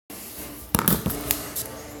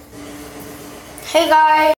Hey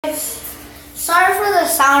guys, sorry for the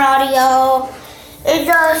sound audio. It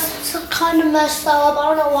just kind of messed up.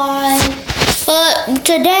 I don't know why. But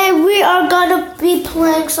today we are gonna be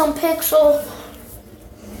playing some Pixel.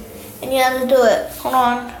 And you have to do it. Hold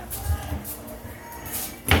on.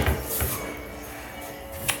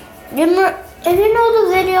 If you know the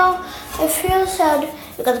video, if you said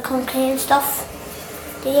you got the cocaine stuff,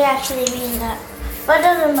 did you actually mean that? But it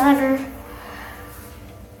doesn't matter.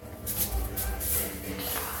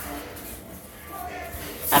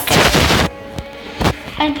 Okay.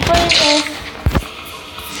 I played this.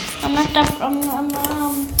 I'm not that.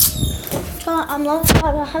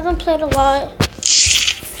 I haven't played a lot.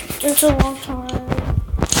 It's a long time.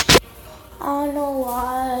 I don't know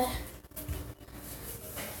why.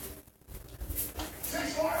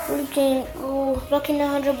 Freaking, Lucky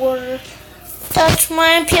 900 border. That's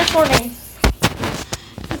my PS4 name.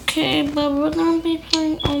 Okay, but we're gonna be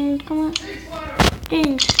playing, come on.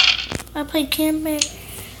 Things. I played camping.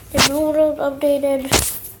 The new world updated.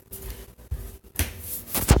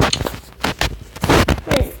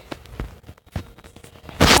 Wait.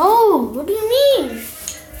 Oh, what do you mean?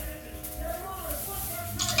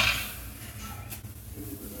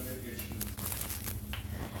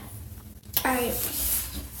 Alright.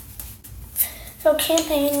 So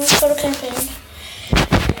campaign, let's go to campaign.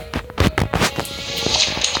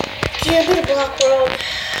 Yeah, be the block world.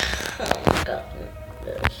 Oh my god,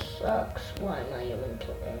 this sucks. Why am I even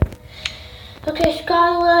playing? Okay,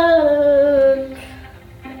 Scotland.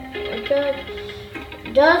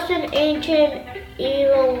 Just an ancient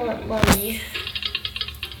evil want money.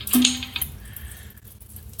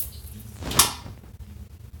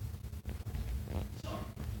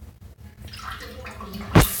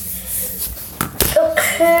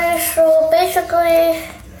 Okay, so basically,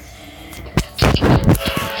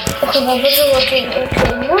 okay, my video looking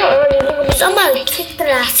okay. We're already doing this. I'm about to kick their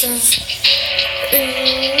asses.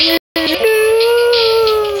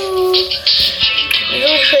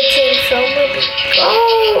 Really switching, so maybe go.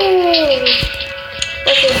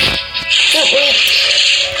 Okay, can't wait.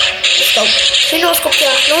 Let's go. See, no scope,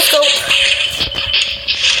 yeah, no scope.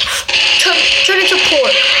 Turn into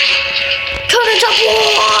pork. Turn into pork.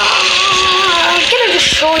 I'm gonna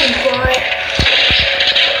destroy you, boy.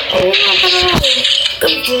 Oh no.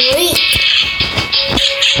 Good break.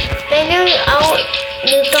 I knew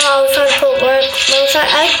you thought I was trying to put work. I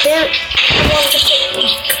didn't want to put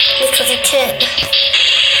work because I can't.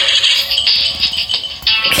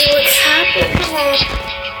 Okay, what's happening?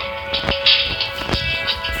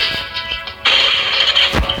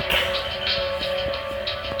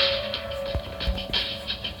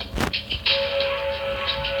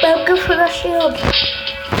 Well, good for the shield.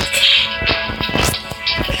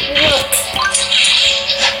 Look.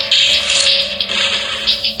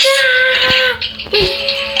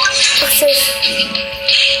 What's this?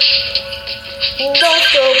 No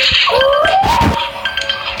scope.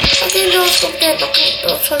 Okay, no scope there. Okay,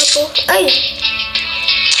 no scope. Hey!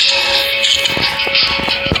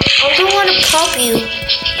 I don't want to pop you.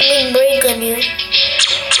 I mean, break on you.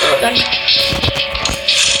 Oh, God.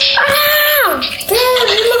 Ah! Damn,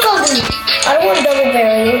 you look ugly. I don't want to double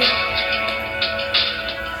barrel you.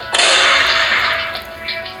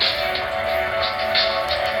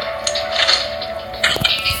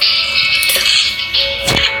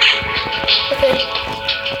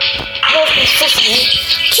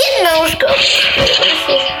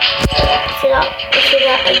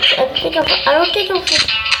 I don't think I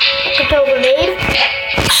can throw a grenade.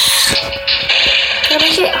 Can I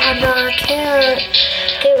get? Oh no, I can't.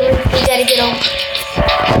 Okay, we gotta get him.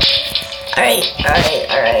 Alright.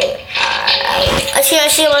 I see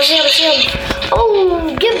him.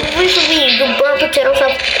 Oh, get away from me, you burnt potato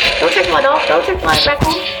stuff. Don't touch my dog. Don't touch my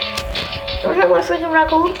raccoon. Don't touch my freaking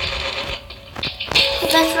raccoon. The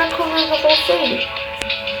best raccoon in the whole city.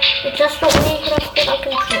 It's just the only raccoon I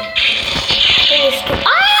can kill.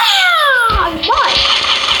 What?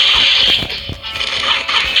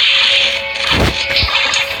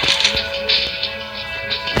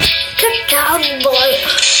 Get down, boy.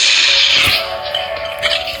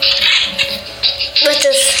 Let's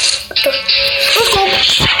just. Let's go.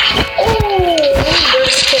 Oh,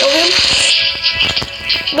 potato him.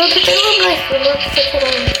 Potato him, nice. Potato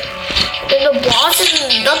him. And the boss is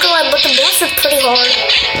not gonna lie, but the boss is pretty hard.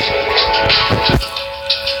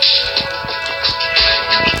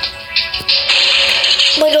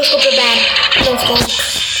 My no scope are bad. No scope.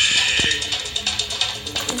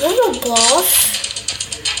 Is there a boss?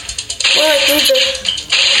 Where are you?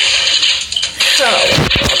 How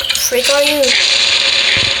the freak are you?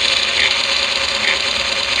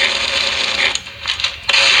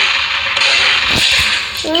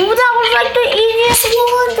 like the easiest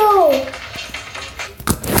one though.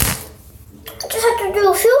 I just have to do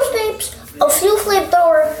a few steps, a few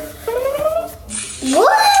flamethrower.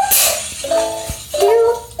 What?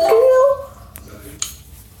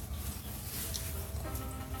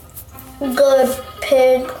 Good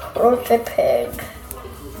pig, roasted pig.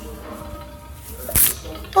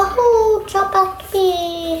 Wahoo, jump at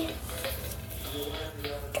me.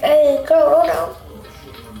 Hey, girl, roll down.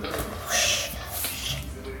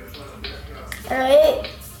 Alright,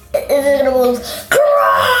 is it gonna move?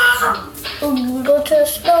 Go to the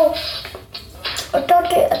snow. I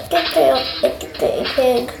think the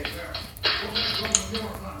pig.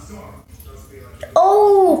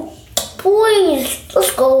 Oh, boys,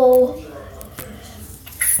 let's go.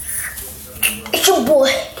 It's your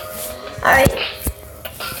boy. Alright.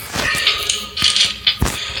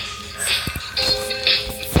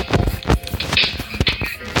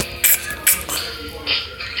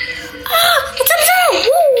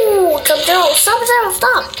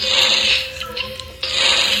 Stop.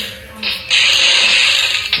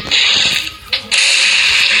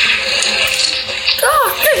 Oh,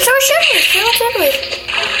 dude, so shitty.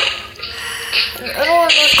 I don't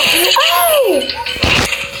want to go. Oh!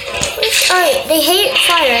 Alright, they hate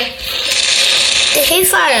fire.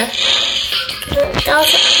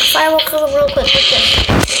 Fire will kill them real quick. Like this.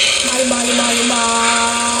 Oh,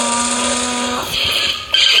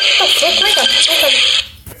 make them.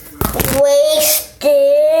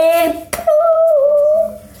 Wasted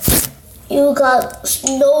poo. You got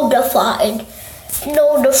notified.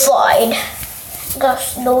 Got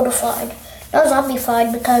notified. Not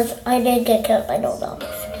zombified because I didn't get killed by no zombies.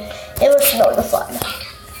 It was notified.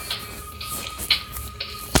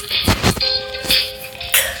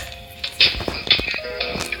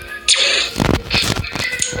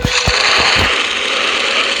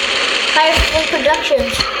 Firefly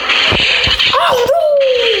Productions. Oh no!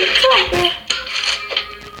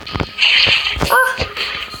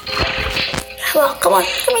 Come on.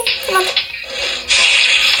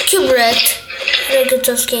 Cube wrecked. I could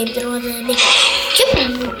just escape. There wasn't any.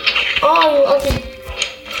 Oh, you ugly.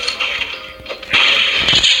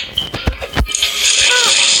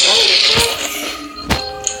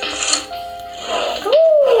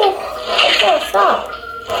 Stop.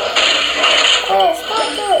 Hey, stop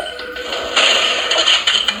it.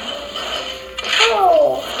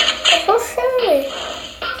 Oh, that's so scary.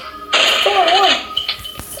 What's going on?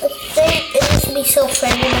 It used to be so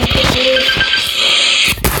friendly and good.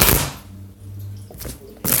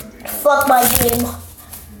 Fuck my game.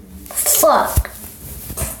 Fuck.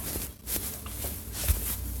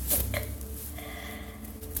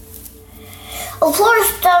 Of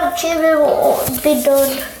course, that achievement will be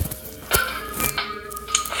done.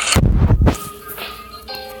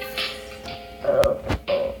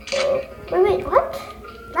 Wait, what?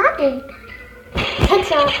 Nothing.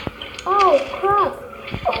 Headshot. Oh, crap.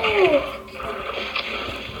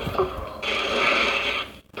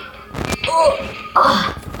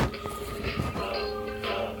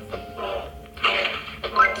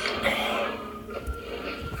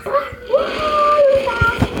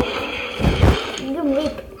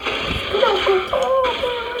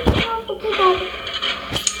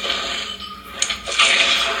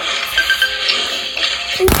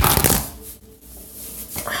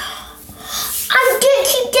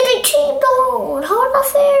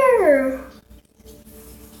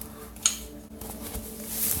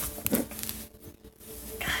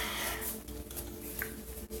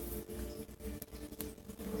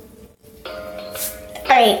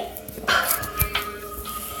 Alright.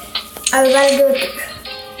 I gotta do it.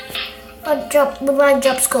 My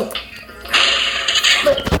jump scope.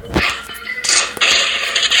 Look.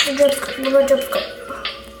 My jump scope.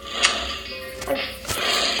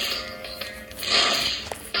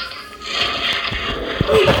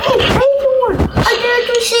 I did a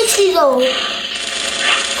 360 though.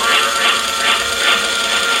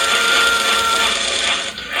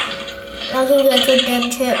 I can get a damn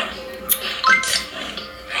chip.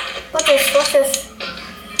 What's this?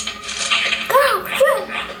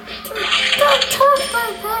 Go, touch my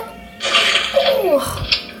pet.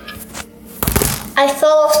 I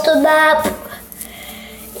fell off the map.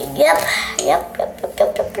 Yep.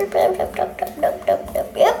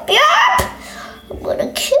 I'm gonna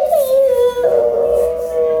kill you.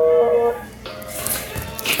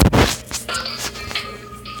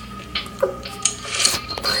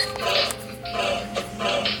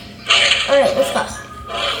 Alright, let's go.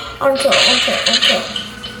 On kill.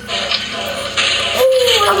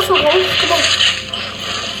 Ooh, that was so close. Come on.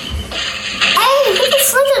 Hey, who just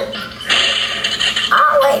slid it?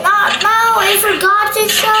 Oh, wait, no, I forgot to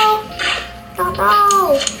show.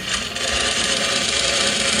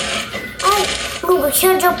 we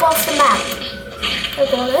can't jump off the map.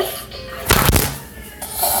 Let's go this.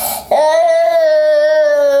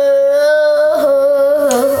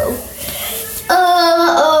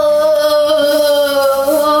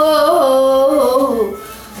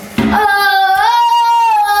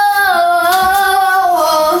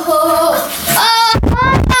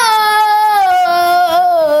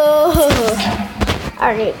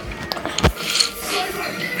 Alright.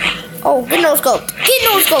 Oh, get no scope. Get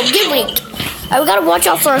no scope. Get weak. Alright, we gotta watch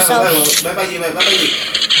out for ourselves.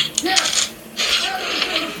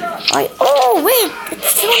 Alright. Oh, wait.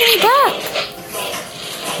 It's throwing me back.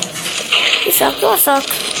 You suck. You suck.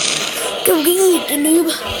 Get weak, the noob.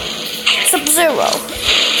 Sub-Zero.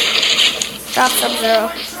 Stop,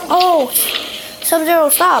 Sub-Zero. Oh, Sub-Zero,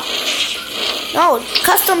 stop. No,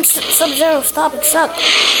 custom Sub-Zero, stop. It sucks.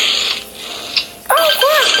 Oh,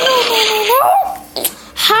 no.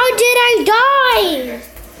 How did I die?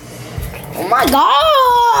 Oh my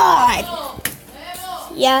god!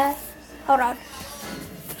 Yeah. Hold on.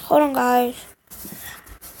 Hold on, guys.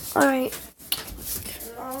 Alright.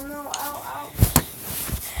 Oh no, ow.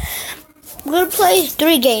 We're gonna play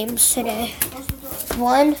 3 games today.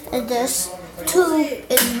 1 is this. 2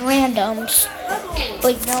 is randoms.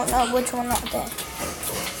 Wait, no, which one not that?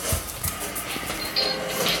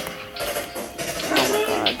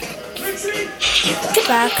 Get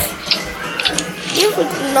back. You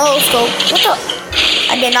no scope. What the?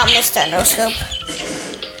 I did not miss that no scope.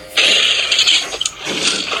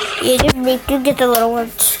 You get the little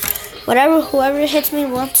ones. Whoever hits me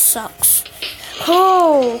once sucks.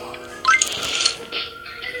 Oh.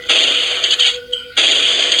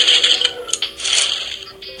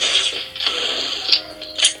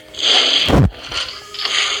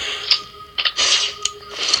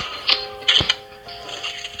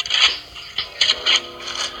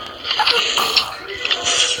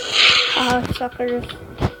 Suckers.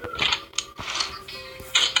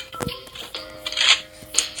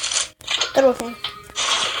 Get away from me.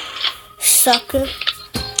 Sucker.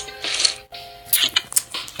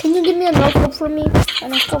 Can you give me a no-scope for me? A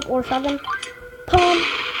no-scope or something? Pump.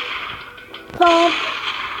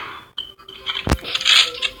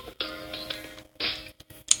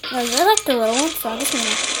 No, you're like the little one, so I'm just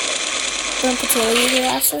gonna control your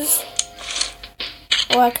asses.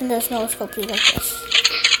 Or I can just no-scope you like this.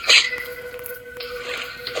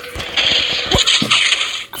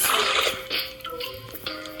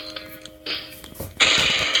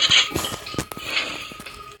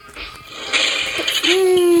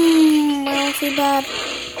 Too bad.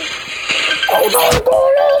 Oh no,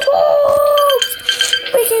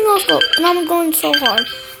 freaking no scope. And I'm going so hard.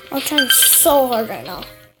 I'm trying so hard right now.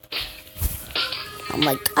 I'm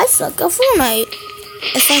like, I suck at Fortnite.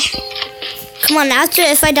 Come on,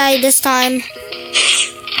 if I die this time,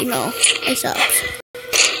 you know, it sucks.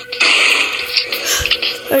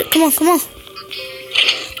 Alright, come on.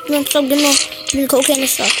 Give me cocaine and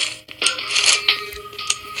stuff.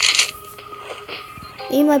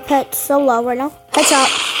 Me, my pet's so low right now. Headshot.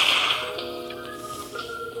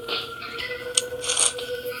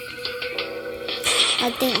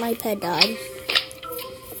 I think my pet died.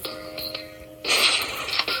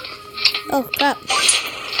 Oh, crap.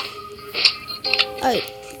 Alright.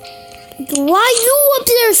 Why you up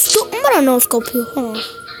there? I'm gonna no-scope you. Hold on.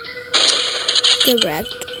 Get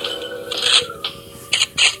wrecked.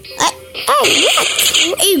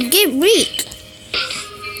 Hey, get reek.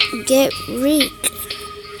 Get reek.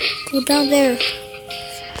 Go down there.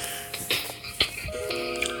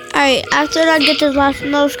 Alright, after I get this last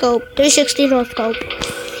no-scope, 360 no-scope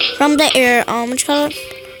from the air, what you call it?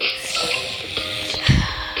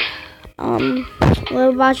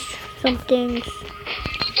 We'll watch some things.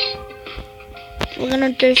 We're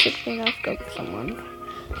gonna 360 no-scope someone.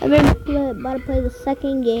 And then we're about to play the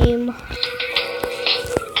second game.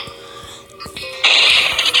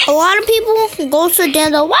 A lot of people go to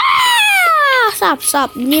Dando. Wow!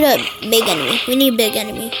 Stop. We need a big enemy. We need a big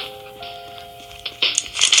enemy.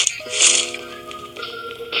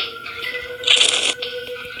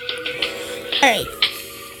 Alright.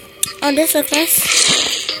 Oh, this looks nice.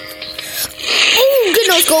 Oh, good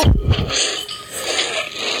no scope.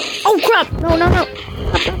 Oh, crap. No.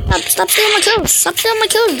 Stop stealing my kills. Stop stealing my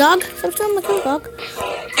kills, dog.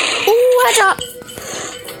 Oh, headshot.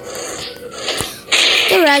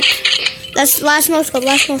 Get wrecked. That's last no scope.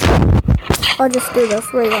 I'll just do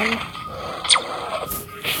this right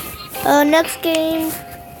on. Next game,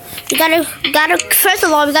 we gotta first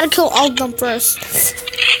of all, we gotta kill all of them first,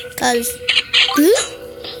 cause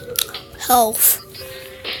health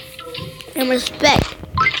and respect.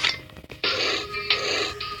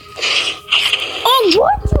 Oh,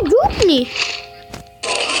 what you do to me?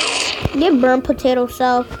 Get burnt potato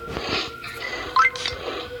self.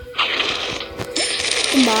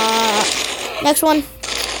 Next one.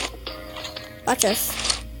 Watch this.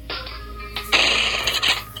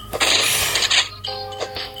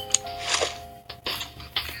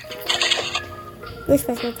 Where's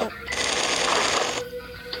my up?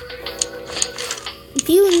 If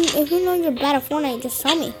you know you're bad at Fortnite, just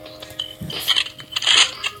tell me.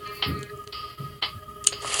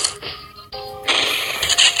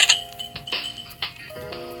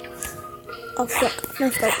 Oh fuck,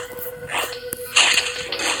 nice go.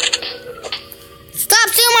 Stop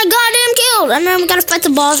stealing my goddamn kills! And then we gotta fight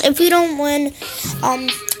the boss. If we don't win,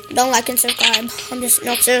 don't like and subscribe.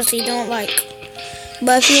 No, seriously, don't like.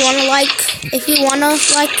 But if you wanna like,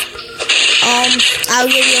 I'll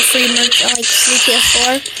give you a free merch, like free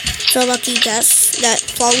PS4. So lucky guys that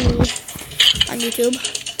follow me on YouTube.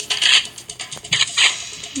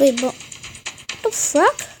 Wait, but what the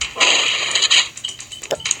fuck?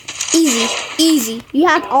 Easy. You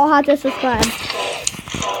all have to subscribe.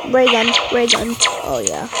 Ray gun. Oh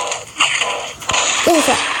yeah.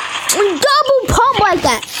 Double pump like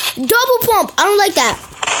that. Double pump. I don't like that.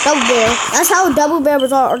 Double barrel. That's how double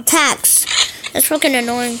barrels are attacks. That's fucking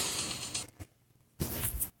annoying.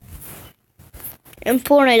 In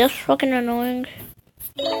Fortnite, that's fucking annoying.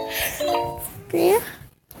 Yeah.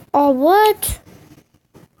 Oh, what?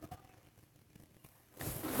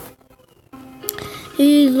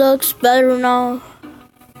 He looks better now.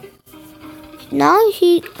 Now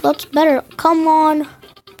he looks better. Come on.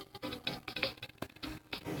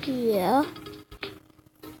 Yeah.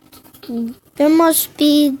 There must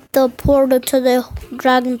be the portal to the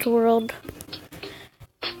Dragon's World.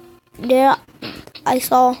 There, I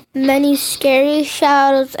saw many scary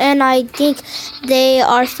shadows, and I think they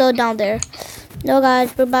are still down there. No,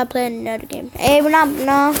 guys, we're about to play another game. Hey, we're not.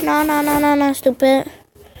 No, stupid.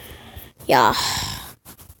 Yeah.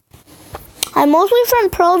 I'm mostly from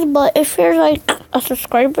pros, but if you're like a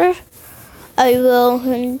subscriber, I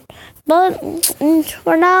will. But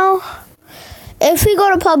for now, if we go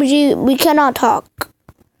to PUBG, we cannot talk.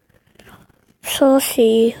 So let's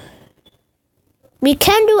see. We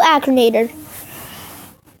can do Acronator.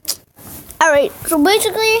 Alright, so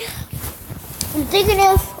basically, I'm thinking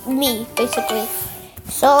of me, basically.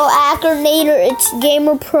 So Acronator, it's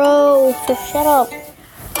Gamer Pro. So shut up.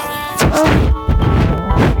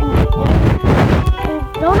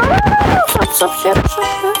 No. Stop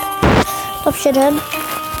shithead.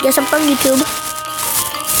 Yes, I'm from YouTube.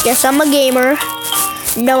 Yes, I'm a gamer.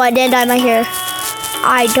 No, I didn't dye my hair.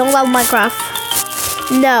 I don't love Minecraft.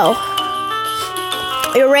 No.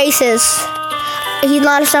 You're racist. He's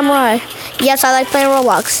not a samurai. Yes, I like playing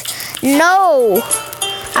Roblox. No.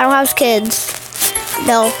 I don't have kids.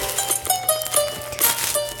 No.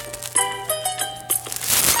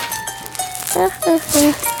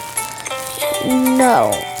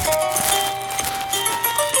 No.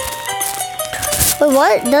 Wait,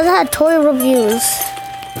 what? Doesn't have toy reviews.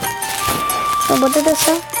 So what did it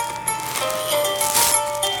say?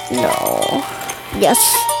 No. Yes.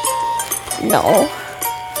 No.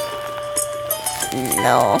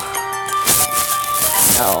 No.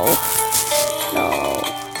 No. No.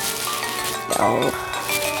 No.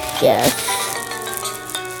 Yes.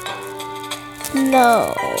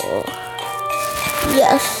 No.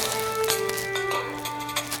 Yes.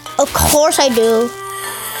 Of course I do.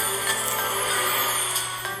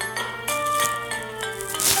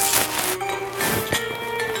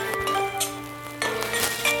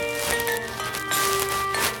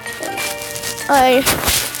 Alright.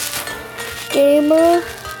 Gamer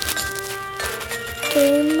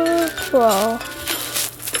Pro.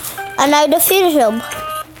 And I defeated him.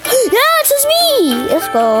 Yeah, it's just me! Let's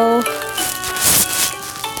go.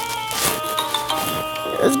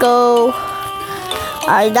 Let's go.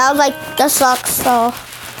 Alright, that sucks, so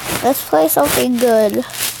let's play something good.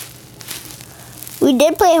 We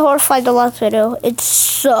did play Horsefight the last video. It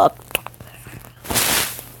sucked.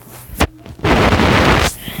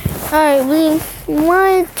 Alright, we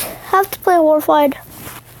might have to play Horsefight.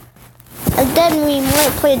 And then we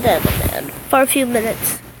might play Deadman for a few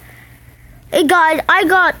minutes. Hey guys, I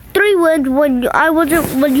got 3 wins when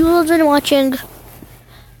you wasn't watching.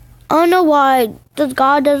 I don't know why. Does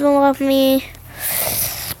God doesn't love me?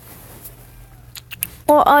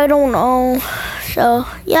 Or I don't know. So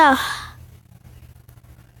yeah.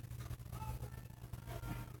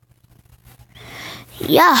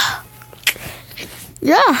 Yeah.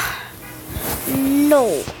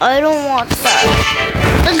 No, I don't want that.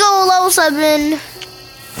 Let's go level 7.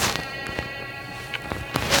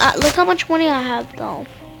 Look how much money I have though.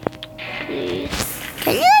 Please.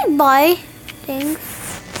 Can you like buy things?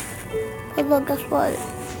 Hey, look, guess what?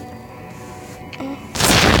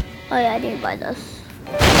 Oh yeah, I didn't buy this.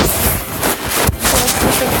 So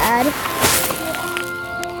let's click an ad.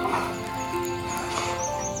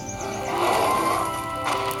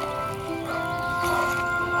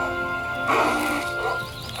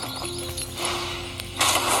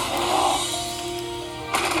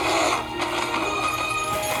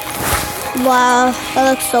 Wow, that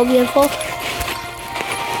looks so beautiful.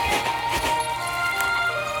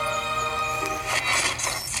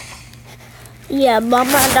 Yeah, but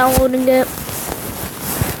I'm not downloading it.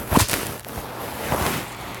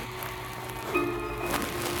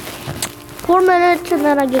 Four minutes and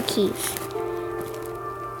then I get keys.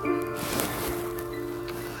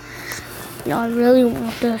 No, I really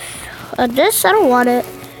want this. This, I don't want it.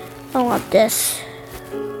 I want this.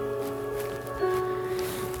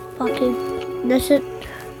 Okay, this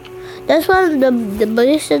one, the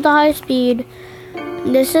biggest is the high speed.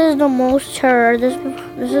 This is the most her. This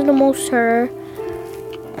is the most her.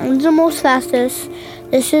 This is the most fastest.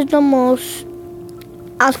 This is the most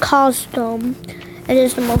as custom. It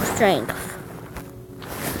is the most strength.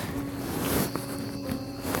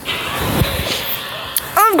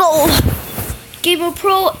 I'm gold. Gamer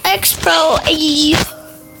Pro X Pro.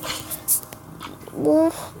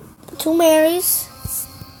 Well, 2 Marys.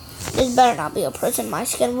 This better not be a person in my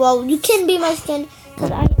skin. Well, you can be my skin because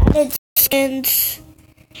I added skins.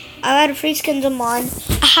 I added free skins on mine.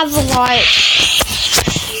 I have a lot.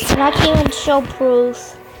 And I can't even show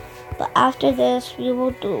proof. But after this, we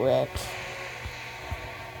will do it.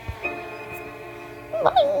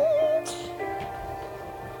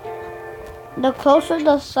 The closer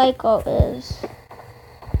the cycle is.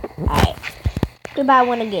 Alright. Goodbye,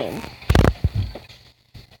 win a game.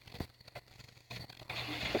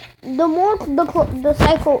 The more the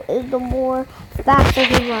cycle is, the more faster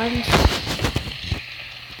he runs.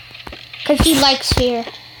 Because he likes fear.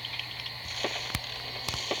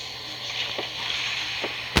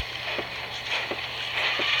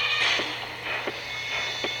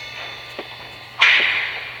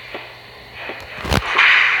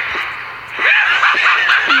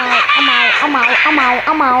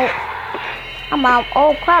 I'm out.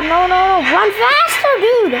 Oh crap, no. Run faster,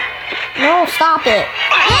 dude. No, stop it.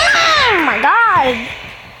 Oh my god.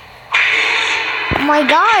 Oh my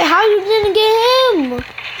god, how you didn't get him?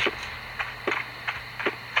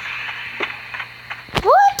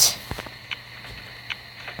 What?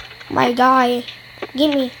 My guy.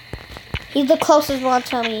 Give me. He's the closest one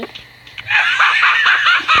to me.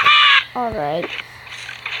 Alright.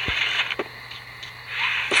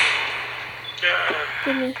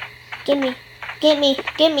 Give me.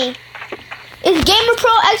 It's Gamer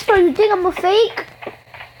Pro Expert. You think I'm a fake?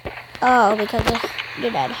 Oh, because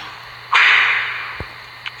you're dead.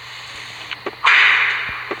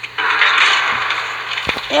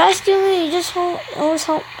 Rescue me. Just hold. Always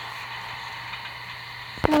hold.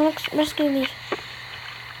 Come on, rescue me.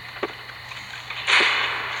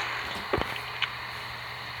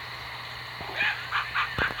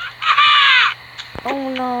 Oh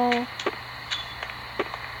no.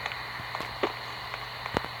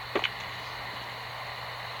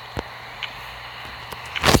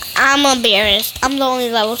 I'm embarrassed. I'm the only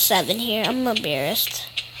level 7 here. I'm embarrassed.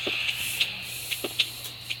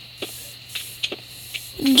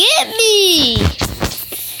 Get me!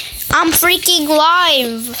 I'm freaking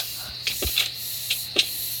live.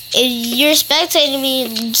 If you're spectating me,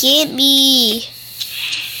 get me.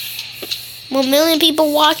 1 million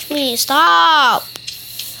people watch me. Stop.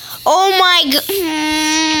 Oh my god.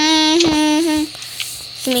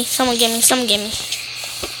 Give me. Someone get me.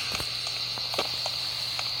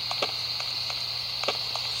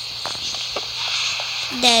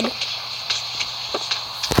 Dead.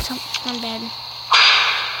 I'm dead.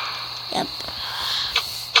 Yep.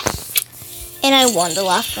 And I won the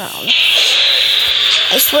last round.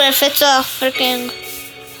 I swear, if it's a freaking,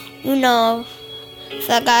 if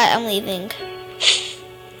that guy, I'm leaving.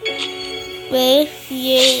 Wait,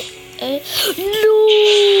 yeah. No.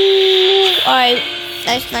 Alright,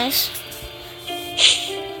 nice.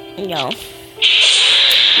 No.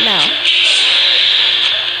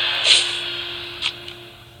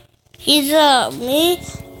 He's me.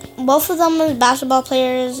 Both of them are basketball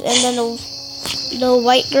players, and then the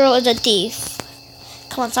white girl is a thief.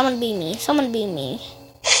 Come on, someone beat me.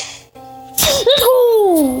 Let's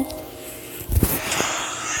go!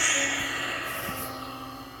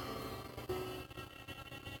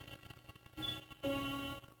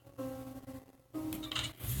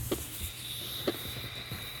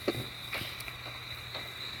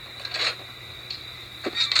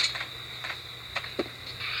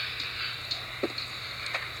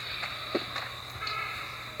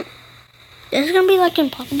 Is it gonna be like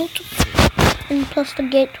impossible to? And plus the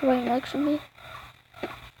gate right next to me.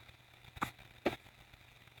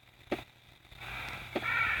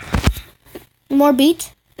 More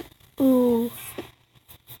beats. Ooh,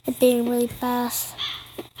 it's being really fast.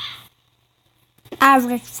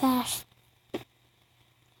 Average fast.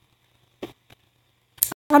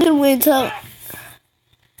 I'm gonna win. So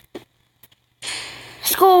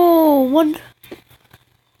let's go. One.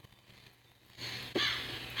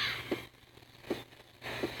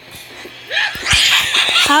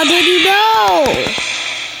 How did you know?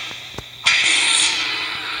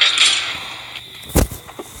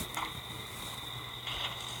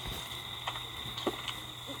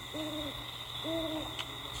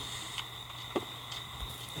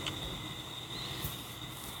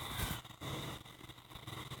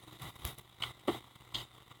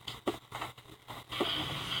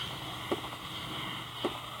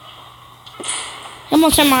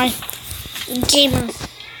 Almost am I gamer.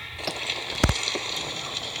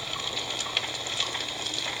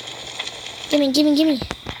 Gimme.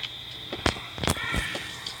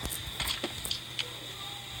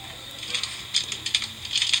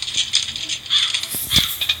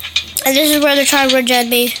 And this is where they're trying to reject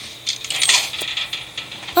me.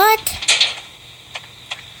 What?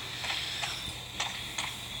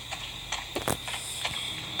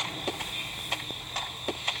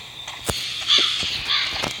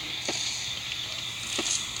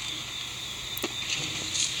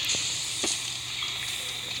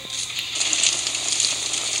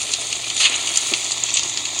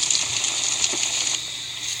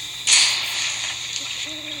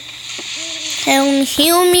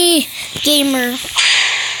 Heal me, gamer.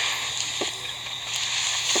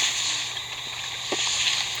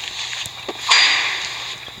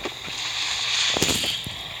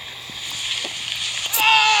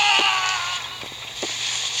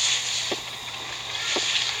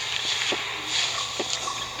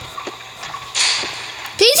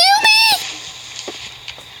 Please heal me.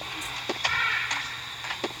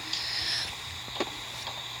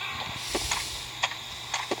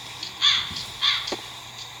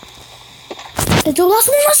 Let's do last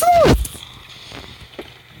one.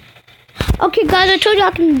 Okay, guys, I told you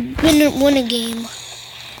I can win a game.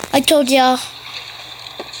 I told ya.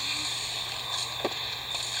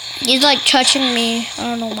 He's like touching me. I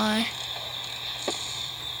don't know why.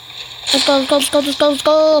 Let's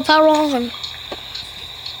go. Power on.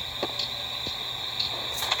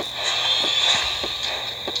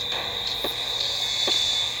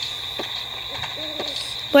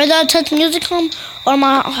 Where that touch music come? Or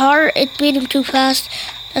my heart, it's beating too fast.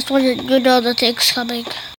 That's when you know the thing's coming.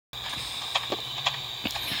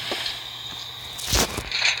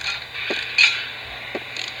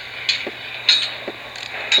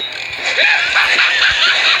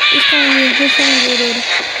 He's coming, dude.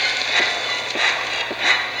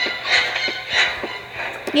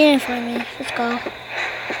 Get in front of me. Let's go.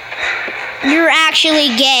 You're actually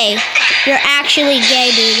gay. You're actually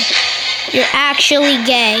gay, dude. You're actually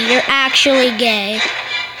gay.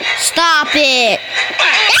 Stop it.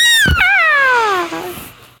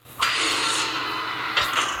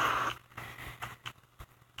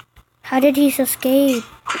 How did he escape?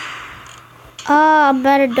 Ah, I'm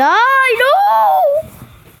about to die. No!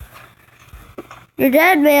 You're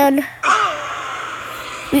dead, man.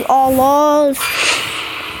 We all lost.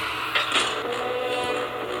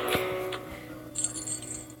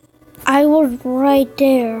 I was right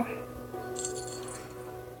there.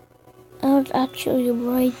 I was actually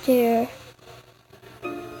right there.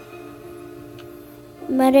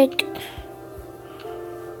 Medic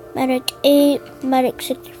 8, medic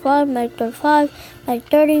 65, medic 35, medic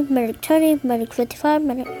 30, medic 20, medic 55,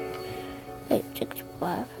 medic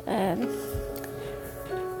 65, and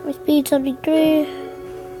my speed 73,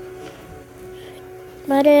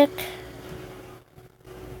 medic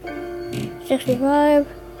 65,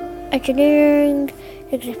 engineering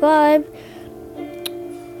 65.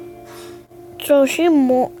 So her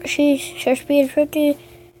speed is 50,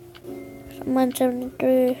 mine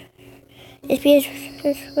 73. His speed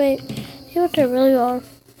is, wait, see what they really are.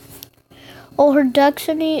 Oh, her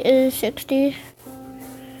dexterity is 60.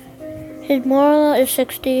 His moral is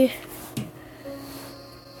 60.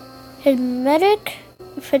 His medic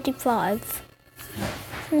is 55.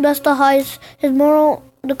 That's the highest. His moral,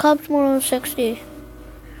 the cop's moral is 60.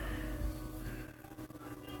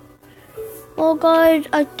 Well, guys,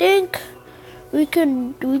 I think we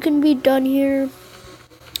can be done here.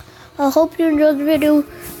 I hope you enjoyed the video.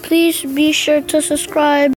 Please be sure to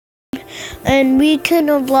subscribe, and we can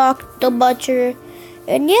unlock the butcher.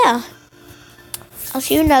 And yeah, I'll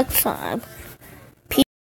see you next time.